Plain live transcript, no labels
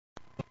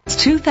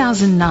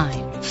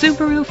2009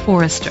 Subaru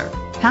Forester,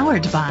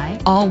 powered by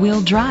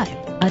all-wheel drive,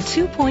 a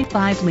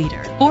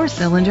 2.5-liter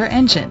four-cylinder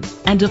engine,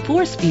 and a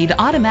 4-speed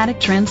automatic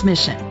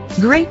transmission.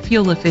 Great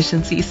fuel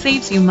efficiency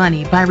saves you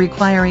money by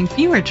requiring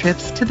fewer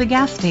trips to the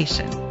gas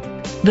station.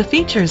 The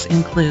features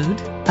include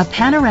a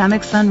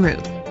panoramic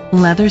sunroof,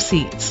 leather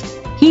seats,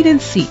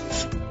 heated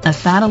seats, a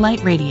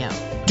satellite radio,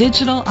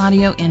 digital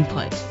audio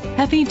input,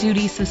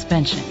 heavy-duty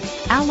suspension,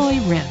 alloy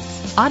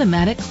rims,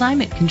 automatic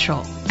climate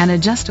control, an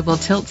adjustable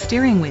tilt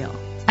steering wheel,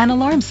 an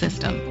alarm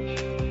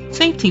system.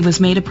 Safety was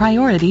made a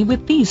priority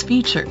with these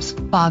features: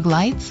 fog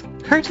lights,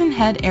 curtain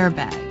head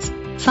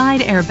airbags,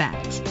 side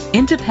airbags,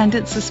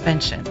 independent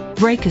suspension,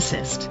 brake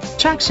assist,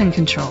 traction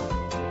control.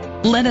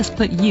 Let us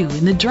put you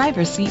in the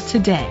driver's seat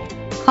today.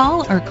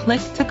 Call or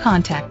click to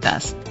contact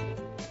us.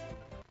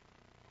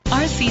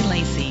 RC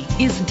Lacey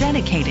is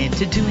dedicated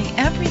to doing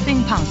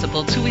everything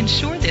possible to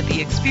ensure that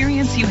the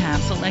experience you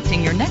have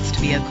selecting your next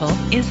vehicle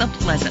is a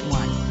pleasant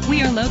one.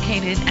 We are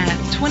located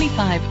at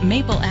 25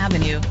 Maple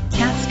Avenue,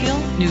 Catskill,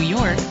 New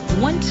York,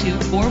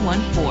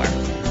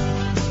 12414.